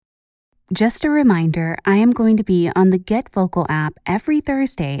Just a reminder, I am going to be on the Get Vocal app every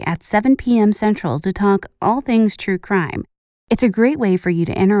Thursday at 7 p.m. Central to talk all things true crime. It's a great way for you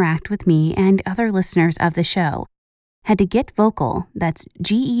to interact with me and other listeners of the show. Head to Get Vocal, that's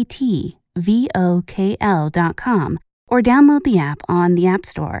GETVOKL.com, or download the app on the App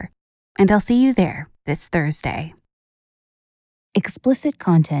Store. And I'll see you there this Thursday. Explicit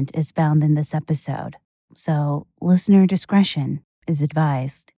content is found in this episode, so listener discretion is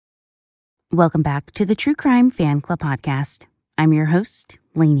advised. Welcome back to the True Crime Fan Club podcast. I'm your host,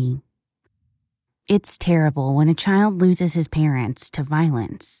 Lainey. It's terrible when a child loses his parents to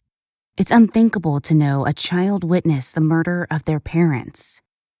violence. It's unthinkable to know a child witnessed the murder of their parents.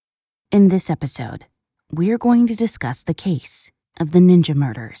 In this episode, we're going to discuss the case of the Ninja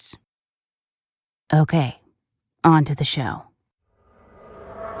murders. Okay, on to the show.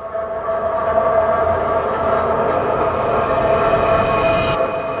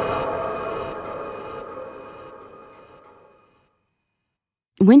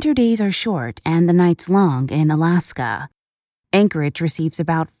 Winter days are short and the nights long in Alaska. Anchorage receives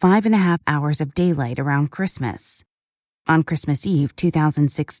about 5.5 hours of daylight around Christmas. On Christmas Eve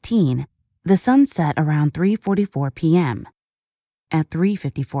 2016, the sun set around 3:44 p.m. At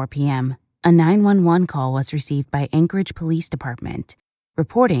 3:54 p.m., a 911 call was received by Anchorage Police Department,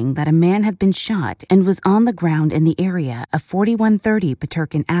 reporting that a man had been shot and was on the ground in the area of 4130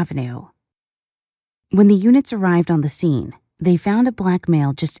 Paterkin Avenue. When the units arrived on the scene, they found a black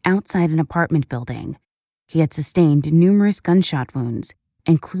male just outside an apartment building. He had sustained numerous gunshot wounds,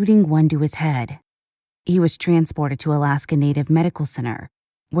 including one to his head. He was transported to Alaska Native Medical Center,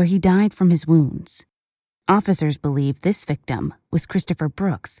 where he died from his wounds. Officers believe this victim was Christopher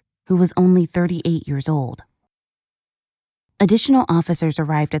Brooks, who was only 38 years old. Additional officers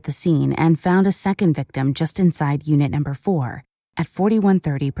arrived at the scene and found a second victim just inside Unit Number 4 at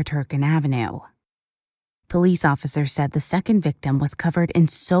 4130 Paterkin Avenue. Police officers said the second victim was covered in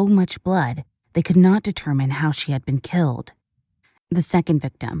so much blood they could not determine how she had been killed. The second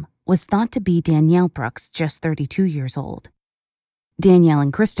victim was thought to be Danielle Brooks, just 32 years old. Danielle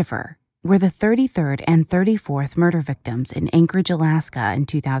and Christopher were the 33rd and 34th murder victims in Anchorage, Alaska in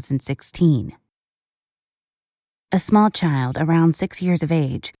 2016. A small child around 6 years of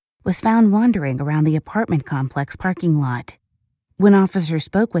age was found wandering around the apartment complex parking lot. When officers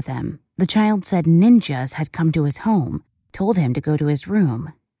spoke with him, the child said ninjas had come to his home, told him to go to his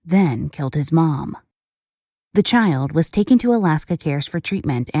room, then killed his mom. The child was taken to Alaska Cares for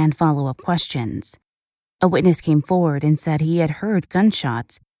treatment and follow-up questions. A witness came forward and said he had heard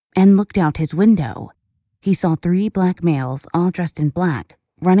gunshots and looked out his window. He saw 3 black males, all dressed in black,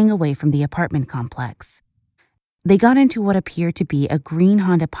 running away from the apartment complex. They got into what appeared to be a green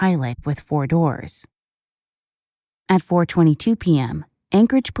Honda Pilot with 4 doors. At 4:22 p.m.,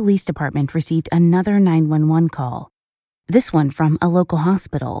 Anchorage Police Department received another 911 call, this one from a local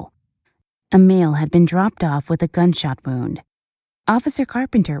hospital. A male had been dropped off with a gunshot wound. Officer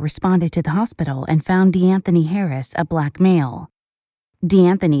Carpenter responded to the hospital and found DeAnthony Harris, a black male.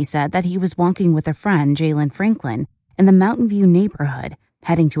 DeAnthony said that he was walking with a friend, Jalen Franklin, in the Mountain View neighborhood,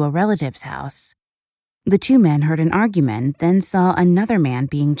 heading to a relative's house. The 2 men heard an argument, then saw another man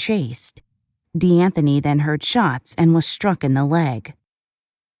being chased. DeAnthony then heard shots and was struck in the leg.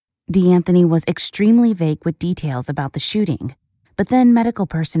 DeAnthony was extremely vague with details about the shooting, but then medical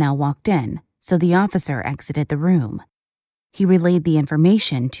personnel walked in, so the officer exited the room. He relayed the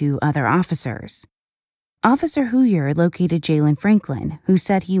information to other officers. Officer Hooyer located Jalen Franklin, who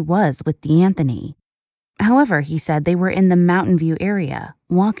said he was with DeAnthony. However, he said they were in the Mountain View area,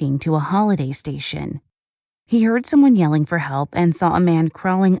 walking to a holiday station. He heard someone yelling for help and saw a man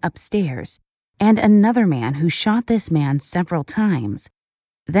crawling upstairs, and another man who shot this man several times.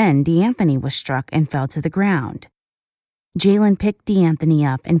 Then DeAnthony was struck and fell to the ground. Jalen picked DeAnthony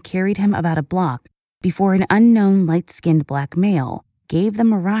up and carried him about a block before an unknown light-skinned black male gave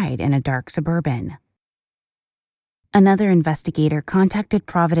them a ride in a dark Suburban. Another investigator contacted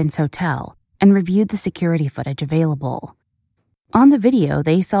Providence Hotel and reviewed the security footage available. On the video,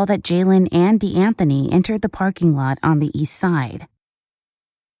 they saw that Jalen and DeAnthony entered the parking lot on the east side.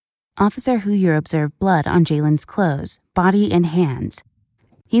 Officer Hooyer observed blood on Jalen's clothes, body, and hands.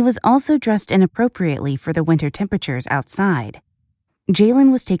 He was also dressed inappropriately for the winter temperatures outside.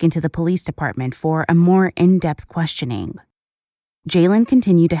 Jalen was taken to the police department for a more in-depth questioning. Jalen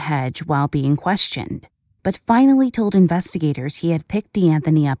continued to hedge while being questioned, but finally told investigators he had picked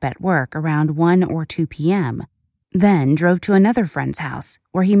DeAnthony up at work around 1 or 2 p.m., then drove to another friend's house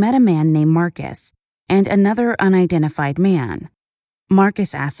where he met a man named Marcus and another unidentified man.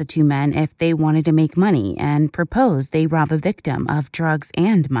 Marcus asked the 2 men if they wanted to make money and proposed they rob a victim of drugs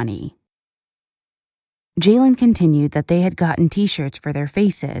and money. Jalen continued that they had gotten t-shirts for their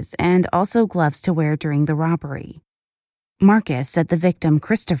faces and also gloves to wear during the robbery. Marcus said the victim,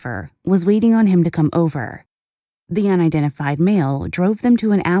 Christopher, was waiting on him to come over. The unidentified male drove them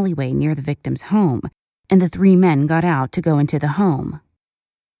to an alleyway near the victim's home, and the three men got out to go into the home.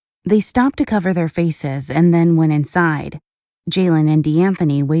 They stopped to cover their faces and then went inside. Jalen and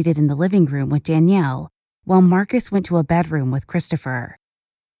DeAnthony waited in the living room with Danielle, while Marcus went to a bedroom with Christopher.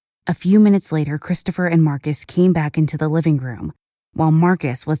 A few minutes later, Christopher and Marcus came back into the living room, while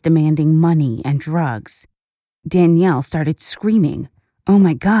Marcus was demanding money and drugs. Danielle started screaming, "Oh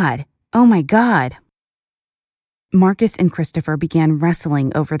my God! Oh my God!" Marcus and Christopher began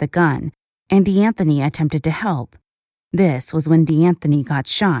wrestling over the gun, and DeAnthony attempted to help. This was when DeAnthony got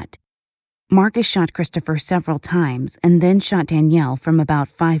shot. Marcus shot Christopher several times and then shot Danielle from about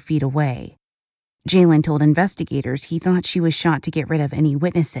 5 feet away. Jalen told investigators he thought she was shot to get rid of any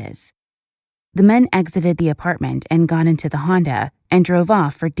witnesses. The men exited the apartment and got into the Honda and drove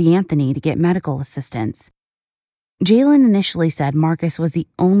off for DeAnthony to get medical assistance. Jalen initially said Marcus was the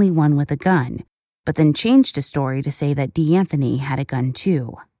only one with a gun, but then changed his story to say that DeAnthony had a gun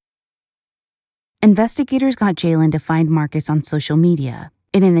too. Investigators got Jalen to find Marcus on social media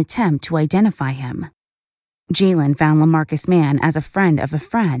in an attempt to identify him. Jalen found LaMarcus Mann as a friend of a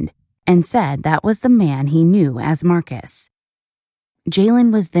friend and said that was the man he knew as Marcus.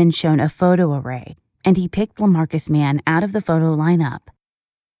 Jalen was then shown a photo array, and he picked LaMarcus Mann out of the photo lineup.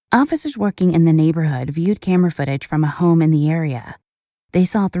 Officers working in the neighborhood viewed camera footage from a home in the area. They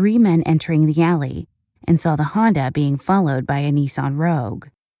saw 3 men entering the alley and saw the Honda being followed by a Nissan Rogue.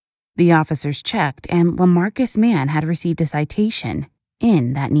 The officers checked, and LaMarcus Mann had received a citation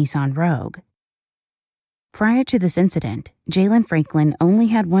in that Nissan Rogue. Prior to this incident, Jalen Franklin only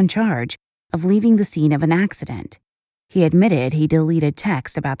had one charge of leaving the scene of an accident. He admitted he deleted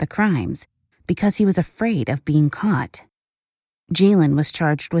text about the crimes because he was afraid of being caught. Jalen was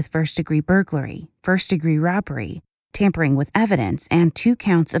charged with first-degree burglary, first-degree robbery, tampering with evidence, and 2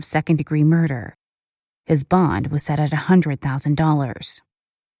 counts of second-degree murder. His bond was set at $100,000.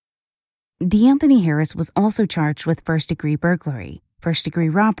 DeAnthony Harris was also charged with first-degree burglary, first-degree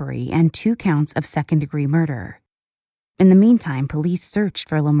robbery, and 2 counts of second-degree murder. In the meantime, police searched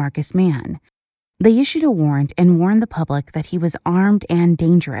for LaMarcus Mann. They issued a warrant and warned the public that he was armed and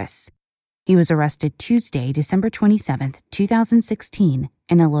dangerous. He was arrested Tuesday, December 27, 2016,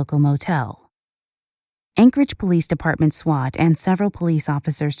 in a local motel. Anchorage Police Department SWAT and several police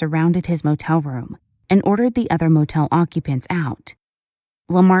officers surrounded his motel room and ordered the other motel occupants out.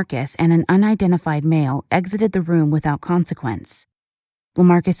 LaMarcus and an unidentified male exited the room without consequence.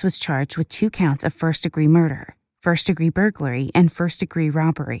 LaMarcus was charged with 2 counts of first-degree murder, first-degree burglary, and first-degree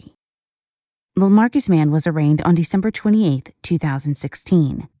robbery. LaMarcus Mann was arraigned on December 28,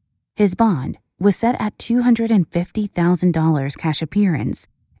 2016. His bond was set at $250,000 cash appearance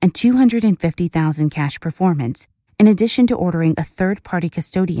and $250,000 cash performance, in addition to ordering a third-party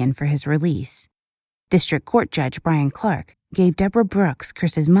custodian for his release. District Court Judge Brian Clark gave Deborah Brooks,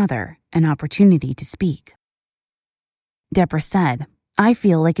 Chris's mother, an opportunity to speak. Deborah said, "I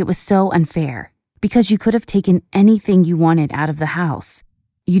feel like it was so unfair, because you could have taken anything you wanted out of the house.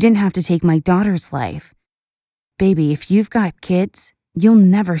 You didn't have to take my daughter's life. Baby, if you've got kids, you'll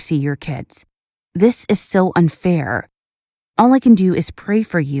never see your kids. This is so unfair. All I can do is pray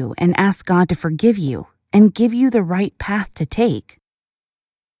for you and ask God to forgive you and give you the right path to take."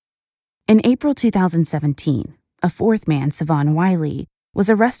 In April 2017, a 4th man, Savon Wiley, was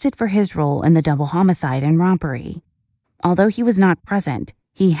arrested for his role in the double homicide and robbery. Although he was not present,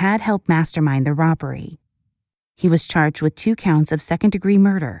 he had helped mastermind the robbery. He was charged with 2 counts of second-degree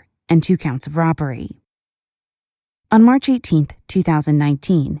murder and 2 counts of robbery. On March 18,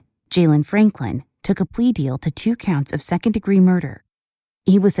 2019, Jalen Franklin took a plea deal to 2 counts of second-degree murder.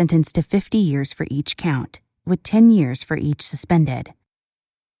 He was sentenced to 50 years for each count, with 10 years for each suspended.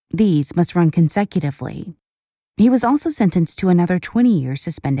 These must run consecutively. He was also sentenced to another 20 years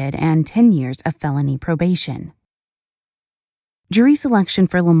suspended and 10 years of felony probation. Jury selection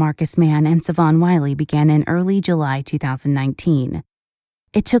for LaMarcus Mann and Savon Wiley began in early July 2019.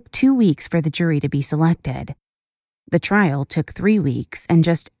 It took 2 weeks for the jury to be selected. The trial took 3 weeks and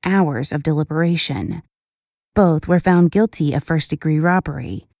just hours of deliberation. Both were found guilty of first-degree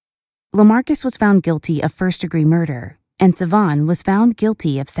robbery. LaMarcus was found guilty of first-degree murder, and Savon was found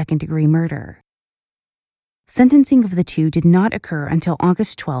guilty of second-degree murder. Sentencing of the two did not occur until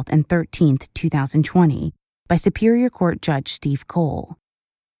August 12th and 13th, 2020, by Superior Court Judge Steve Cole.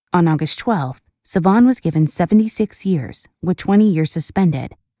 On August 12th, Savon was given 76 years, with 20 years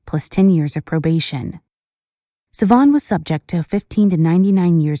suspended, plus 10 years of probation. Siobhan was subject to 15 to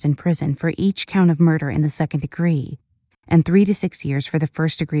 99 years in prison for each count of murder in the second degree, and 3 to 6 years for the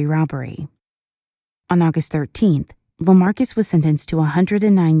first-degree robbery. On August 13th, Lamarcus was sentenced to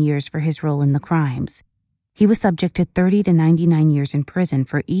 109 years for his role in the crimes. He was subject to 30 to 99 years in prison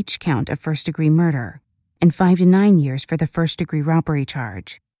for each count of first-degree murder, and 5 to 9 years for the first-degree robbery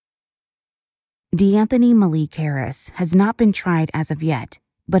charge. DeAnthony Malik Harris has not been tried as of yet,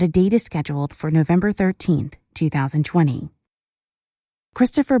 but a date is scheduled for November 13th, 2020.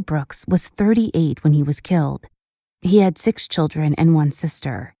 Christopher Brooks was 38 when he was killed. He had 6 children and 1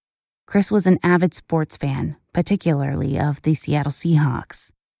 sister. Chris was an avid sports fan, particularly of the Seattle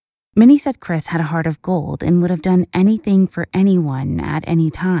Seahawks. Many said Chris had a heart of gold and would have done anything for anyone at any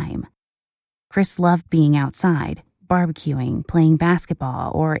time. Chris loved being outside, barbecuing, playing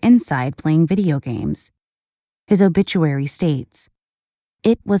basketball, or inside playing video games. His obituary states,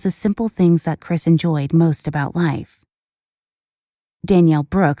 "It was the simple things that Chris enjoyed most about life." Danielle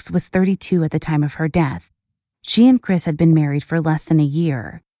Brooks was 32 at the time of her death. She and Chris had been married for less than a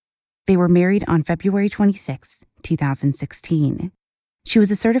year. They were married on February 26, 2016. She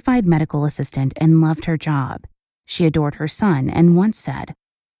was a certified medical assistant and loved her job. She adored her son and once said,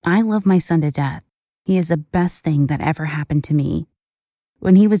 "I love my son to death. He is the best thing that ever happened to me.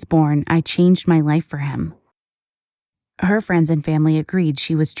 When he was born, I changed my life for him." Her friends and family agreed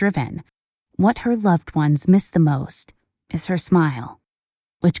she was driven. What her loved ones missed the most is her smile,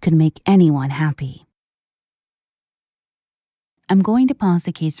 which could make anyone happy. I'm going to pause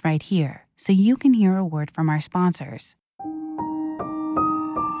the case right here so you can hear a word from our sponsors.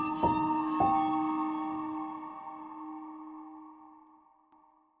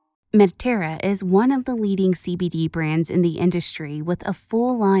 Medterra is one of the leading CBD brands in the industry with a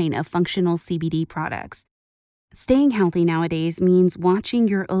full line of functional CBD products. Staying healthy nowadays means watching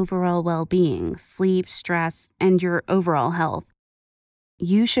your overall well-being, sleep, stress, and your overall health.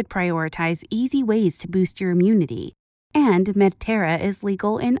 You should prioritize easy ways to boost your immunity, and Medterra is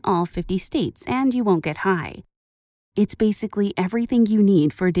legal in all 50 states, and you won't get high. It's basically everything you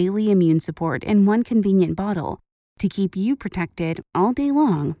need for daily immune support in one convenient bottle to keep you protected all day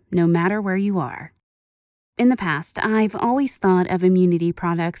long, no matter where you are. In the past, I've always thought of immunity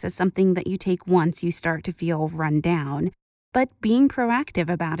products as something that you take once you start to feel run down, but being proactive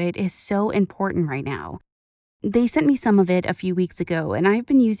about it is so important right now. They sent me some of it a few weeks ago, and I've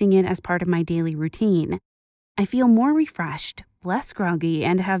been using it as part of my daily routine. I feel more refreshed, less groggy,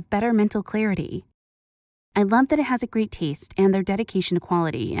 and have better mental clarity. I love that it has a great taste and their dedication to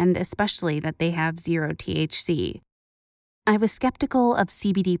quality, and especially that they have 0 THC. I was skeptical of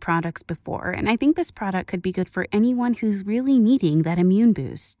CBD products before, and I think this product could be good for anyone who's really needing that immune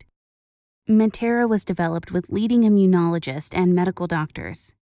boost. Medterra was developed with leading immunologists and medical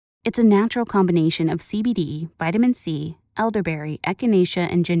doctors. It's a natural combination of CBD, vitamin C, elderberry, echinacea,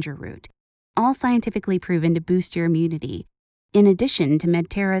 and ginger root, all scientifically proven to boost your immunity, in addition to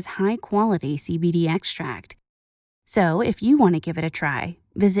Medterra's high-quality CBD extract. So if you want to give it a try,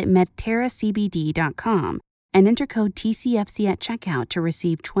 visit medterracbd.com and enter code TCFC at checkout to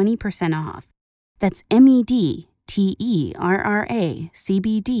receive 20% off. That's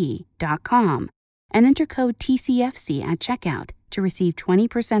medterracbd.com and enter code TCFC at checkout to receive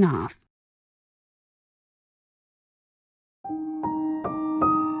 20% off.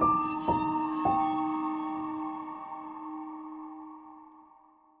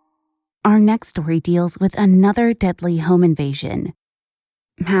 Our next story deals with another deadly home invasion.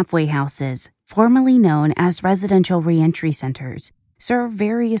 Halfway houses, formerly known as residential reentry centers, serve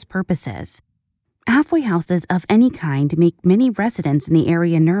various purposes. Halfway houses of any kind make many residents in the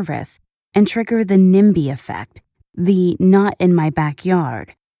area nervous and trigger the NIMBY effect, the not in my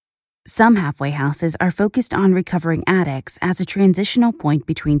backyard. Some halfway houses are focused on recovering addicts as a transitional point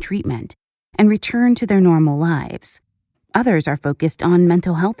between treatment and return to their normal lives. Others are focused on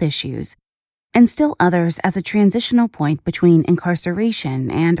mental health issues, and still others as a transitional point between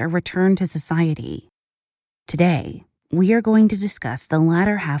incarceration and a return to society. Today, we are going to discuss the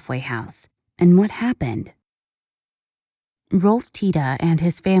latter halfway house and what happened. Rolf Tita and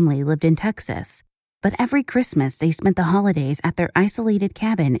his family lived in Texas, but every Christmas they spent the holidays at their isolated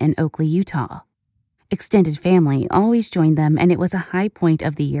cabin in Oakley, Utah. Extended family always joined them, and it was a high point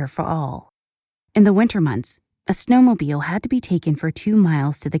of the year for all. In the winter months, a snowmobile had to be taken for 2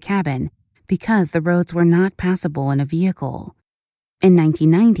 miles to the cabin because the roads were not passable in a vehicle. In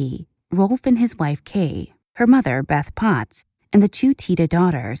 1990, Rolf and his wife Kay, her mother Beth Potts, and the 2 Tita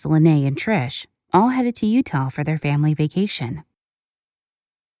daughters, Lene and Trish, all headed to Utah for their family vacation.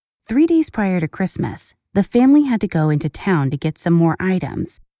 3 days prior to Christmas, the family had to go into town to get some more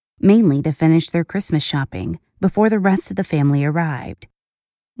items, mainly to finish their Christmas shopping before the rest of the family arrived.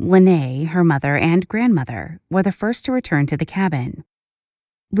 Lene, her mother, and grandmother were the first to return to the cabin.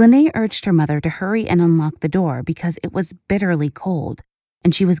 Lene urged her mother to hurry and unlock the door because it was bitterly cold,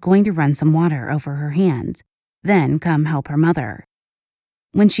 and she was going to run some water over her hands, then come help her mother.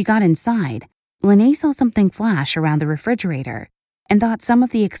 When she got inside, Lene saw something flash around the refrigerator and thought some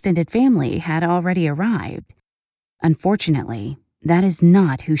of the extended family had already arrived. Unfortunately, that is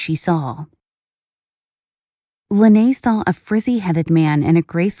not who she saw. Lene saw a frizzy-headed man in a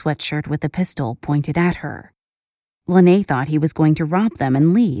gray sweatshirt with a pistol pointed at her. Lene thought he was going to rob them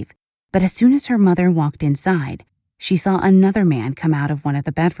and leave, but as soon as her mother walked inside, she saw another man come out of one of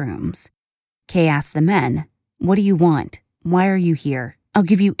the bedrooms. Kay asked the men, "What do you want? Why are you here? I'll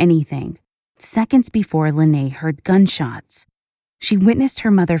give you anything." Seconds before Lene heard gunshots. She witnessed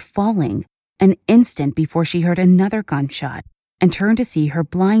her mother falling an instant before she heard another gunshot and turned to see her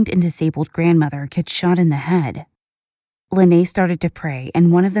blind and disabled grandmother get shot in the head. Lene started to pray,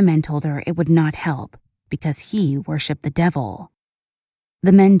 and one of the men told her it would not help because he worshipped the devil.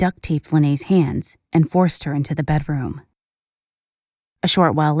 The men duct-taped Lene's hands and forced her into the bedroom. A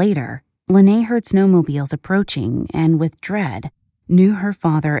short while later, Lene heard snowmobiles approaching and, with dread, knew her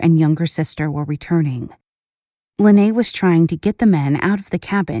father and younger sister were returning. Lene was trying to get the men out of the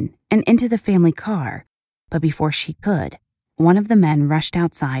cabin and into the family car, but before she could, one of the men rushed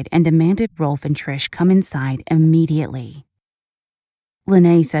outside and demanded Rolf and Trish come inside immediately.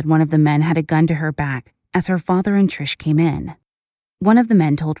 Lene said one of the men had a gun to her back as her father and Trish came in. One of the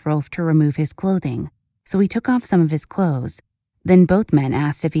men told Rolf to remove his clothing, so he took off some of his clothes. Then both men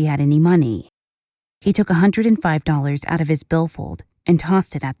asked if he had any money. He took $105 out of his billfold and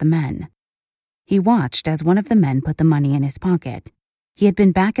tossed it at the men. He watched as one of the men put the money in his pocket. He had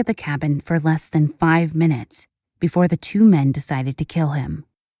been back at the cabin for less than 5 minutes before the two men decided to kill him.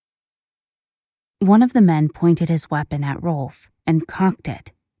 One of the men pointed his weapon at Rolf and cocked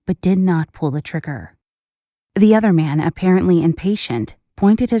it, but did not pull the trigger. The other man, apparently impatient,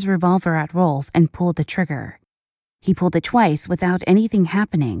 pointed his revolver at Rolf and pulled the trigger. He pulled it twice without anything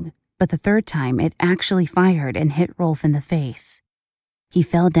happening, but the third time it actually fired and hit Rolf in the face. He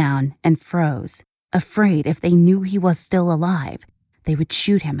fell down and froze, afraid if they knew he was still alive, they would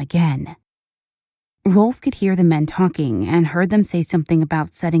shoot him again. Rolf could hear the men talking and heard them say something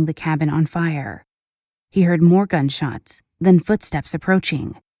about setting the cabin on fire. He heard more gunshots, then footsteps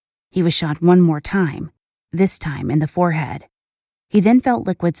approaching. He was shot one more time, this time in the forehead. He then felt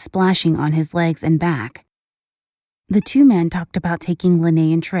liquid splashing on his legs and back. The two men talked about taking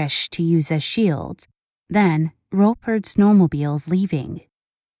Lene and Trish to use as shields. Then, Rolf heard snowmobiles leaving.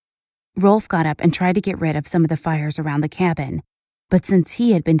 Rolf got up and tried to get rid of some of the fires around the cabin, but since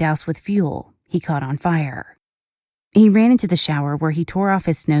he had been doused with fuel, he caught on fire. He ran into the shower where he tore off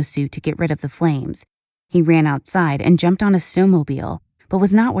his snowsuit to get rid of the flames. He ran outside and jumped on a snowmobile, but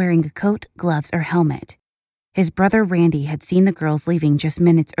was not wearing a coat, gloves, or helmet. His brother Randy had seen the girls leaving just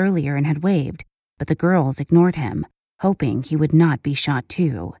minutes earlier and had waved, but the girls ignored him, hoping he would not be shot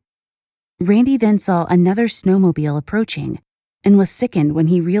too. Randy then saw another snowmobile approaching and was sickened when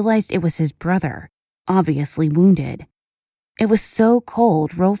he realized it was his brother, obviously wounded. It was so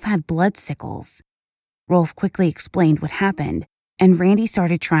cold Rolf had blood sickles. Rolf quickly explained what happened, and Randy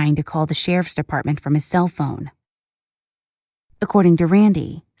started trying to call the sheriff's department from his cell phone. According to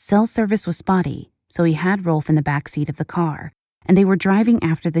Randy, cell service was spotty, so he had Rolf in the back seat of the car, and they were driving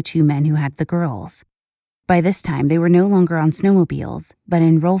after the two men who had the girls. By this time, they were no longer on snowmobiles, but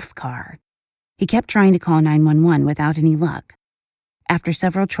in Rolf's car. He kept trying to call 911 without any luck. After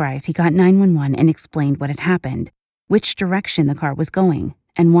several tries, he got 911 and explained what had happened, which direction the car was going,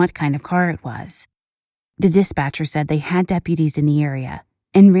 and what kind of car it was. The dispatcher said they had deputies in the area,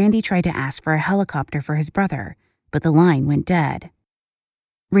 and Randy tried to ask for a helicopter for his brother, but the line went dead.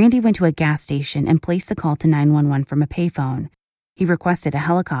 Randy went to a gas station and placed the call to 911 from a payphone. He requested a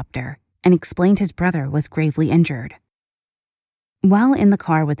helicopter and explained his brother was gravely injured. While in the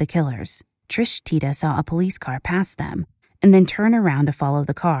car with the killers, Trish Tita saw a police car pass them and then turn around to follow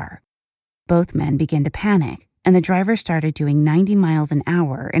the car. Both men began to panic, and the driver started doing 90 miles an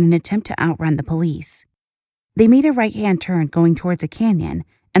hour in an attempt to outrun the police. They made a right-hand turn going towards a canyon,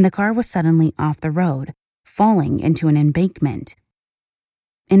 and the car was suddenly off the road, falling into an embankment.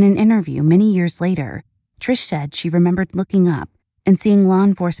 In an interview many years later, Trish said she remembered looking up and seeing law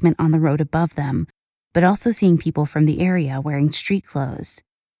enforcement on the road above them, but also seeing people from the area wearing street clothes.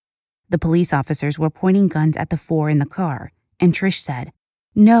 The police officers were pointing guns at the four in the car, and Trish said,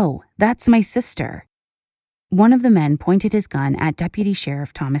 "No, that's my sister." One of the men pointed his gun at Deputy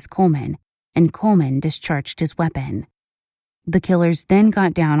Sheriff Thomas Coleman, and Coleman discharged his weapon. The killers then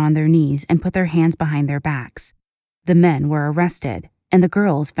got down on their knees and put their hands behind their backs. The men were arrested, and the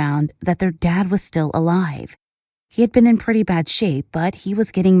girls found that their dad was still alive. He had been in pretty bad shape, but he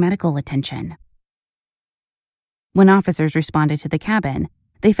was getting medical attention. When officers responded to the cabin,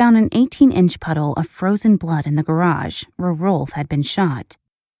 they found an 18-inch puddle of frozen blood in the garage where Rolf had been shot.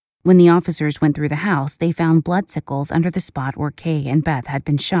 When the officers went through the house, they found blood sickles under the spot where Kay and Beth had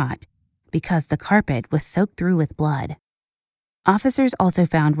been shot, because the carpet was soaked through with blood. Officers also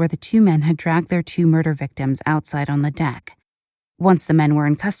found where the two men had dragged their two murder victims outside on the deck. Once the men were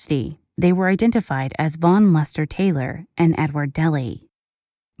in custody, they were identified as Von Lester Taylor and Edward Deli.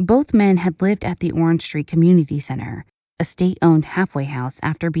 Both men had lived at the Orange Street Community Center, a state-owned halfway house,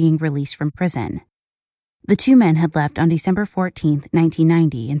 after being released from prison. The two men had left on December 14,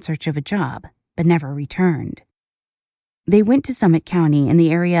 1990 in search of a job, but never returned. They went to Summit County in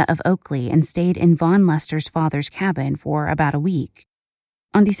the area of Oakley and stayed in Von Lester's father's cabin for about a week.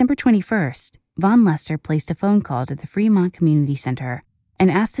 On December 21st, Von Lester placed a phone call to the Fremont Community Center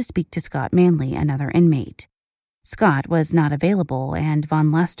and asked to speak to Scott Manley, another inmate. Scott was not available, and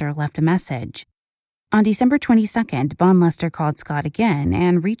Von Lester left a message. On December 22nd, Von Lester called Scott again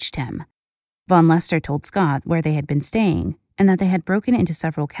and reached him. Von Lester told Scott where they had been staying and that they had broken into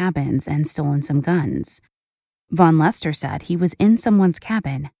several cabins and stolen some guns. Von Lester said he was in someone's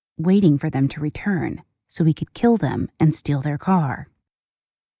cabin waiting for them to return so he could kill them and steal their car.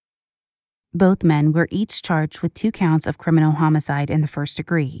 Both men were each charged with 2 counts of criminal homicide in the first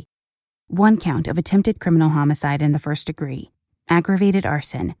degree, 1 count of attempted criminal homicide in the first degree, aggravated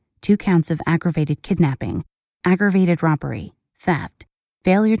arson, 2 counts of aggravated kidnapping, aggravated robbery, theft,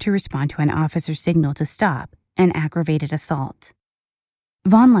 failure to respond to an officer's signal to stop, and aggravated assault.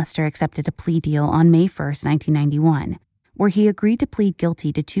 Von Lester accepted a plea deal on May 1, 1991, where he agreed to plead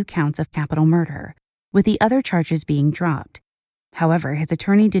guilty to 2 counts of capital murder, with the other charges being dropped. However, his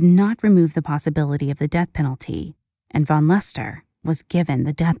attorney did not remove the possibility of the death penalty, and Von Lester was given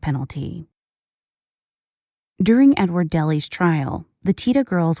the death penalty. During Edward Deli's trial, the Tita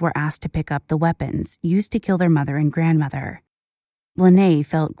girls were asked to pick up the weapons used to kill their mother and grandmother. Lene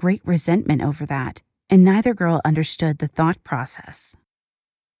felt great resentment over that, and neither girl understood the thought process.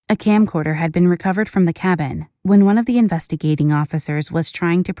 A camcorder had been recovered from the cabin when one of the investigating officers was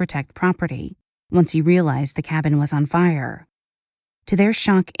trying to protect property once he realized the cabin was on fire. To their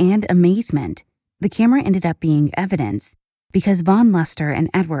shock and amazement, the camera ended up being evidence because Von Lester and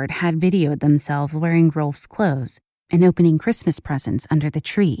Edward had videoed themselves wearing Rolf's clothes and opening Christmas presents under the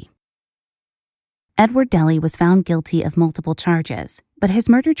tree. Edward Deli was found guilty of multiple charges, but his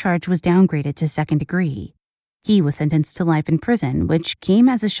murder charge was downgraded to second degree. He was sentenced to life in prison, which came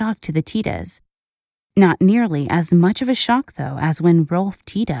as a shock to the Titas. Not nearly as much of a shock, though, as when Rolf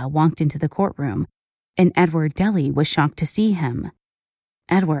Tita walked into the courtroom, and Edward Deli was shocked to see him.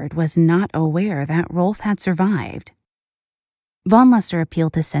 Edward was not aware that Rolf had survived. Von Lester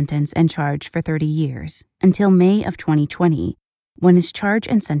appealed his sentence and charge for 30 years, until May of 2020, when his charge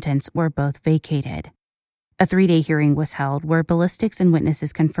and sentence were both vacated. A 3-day hearing was held where ballistics and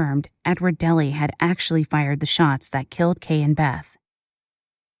witnesses confirmed Edward Deli had actually fired the shots that killed Kay and Beth.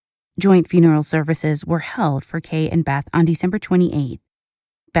 Joint funeral services were held for Kay and Beth on December 28th.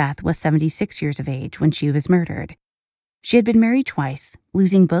 Beth was 76 years of age when she was murdered. She had been married twice,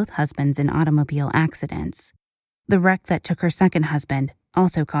 losing both husbands in automobile accidents. The wreck that took her second husband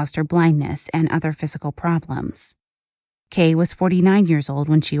also caused her blindness and other physical problems. Kay was 49 years old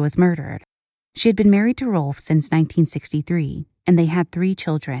when she was murdered. She had been married to Rolf since 1963, and they had 3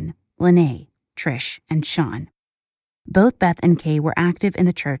 children, Lene, Trish, and Sean. Both Beth and Kay were active in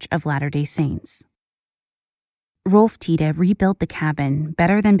the Church of Latter-day Saints. Rolf Tita rebuilt the cabin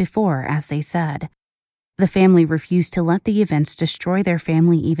better than before, as they said. The family refused to let the events destroy their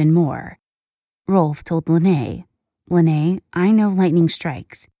family even more. Rolf told Lene, I know lightning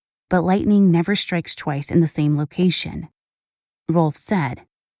strikes, but lightning never strikes twice in the same location. Rolf said,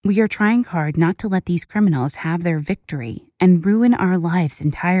 we are trying hard not to let these criminals have their victory and ruin our lives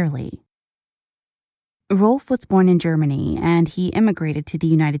entirely. Rolf was born in Germany, and he immigrated to the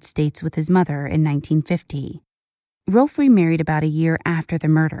United States with his mother in 1950. Rolf remarried about a year after the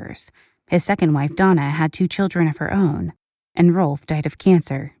murders. His second wife, Donna, had 2 children of her own, and Rolf died of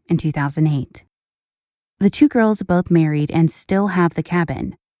cancer in 2008. The 2 girls both married and still have the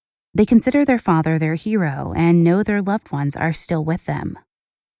cabin. They consider their father their hero and know their loved ones are still with them.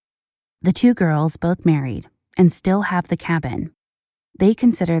 The 2 girls both married and still have the cabin. They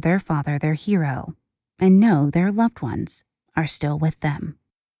consider their father their hero and know their loved ones are still with them.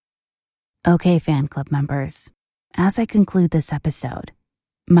 Okay, fan club members, as I conclude this episode,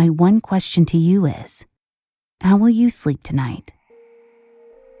 my one question to you is, How will you sleep tonight?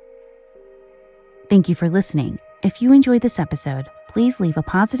 Thank you for listening. If you enjoyed this episode, please leave a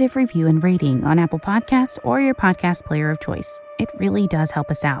positive review and rating on Apple Podcasts or your podcast player of choice. It really does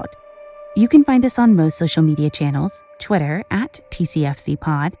help us out. You can find us on most social media channels, Twitter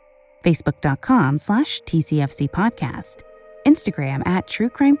 @TCFCPod, Facebook.com/TCFCPodcast, Instagram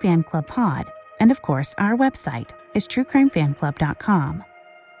 @TrueCrimeFanClubPod, and of course, our website is TrueCrimeFanClub.com.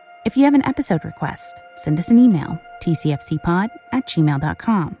 If you have an episode request, send us an email,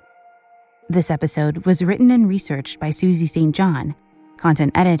 tcfcpod@gmail.com. This episode was written and researched by Susie St. John,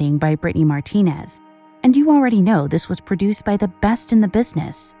 content editing by Brittany Martinez, and you already know this was produced by the best in the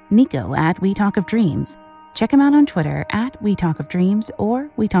business, Nico at We Talk of Dreams. Check him out on Twitter @WeTalkOfDreams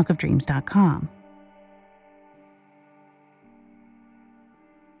or WeTalkOfDreams.com.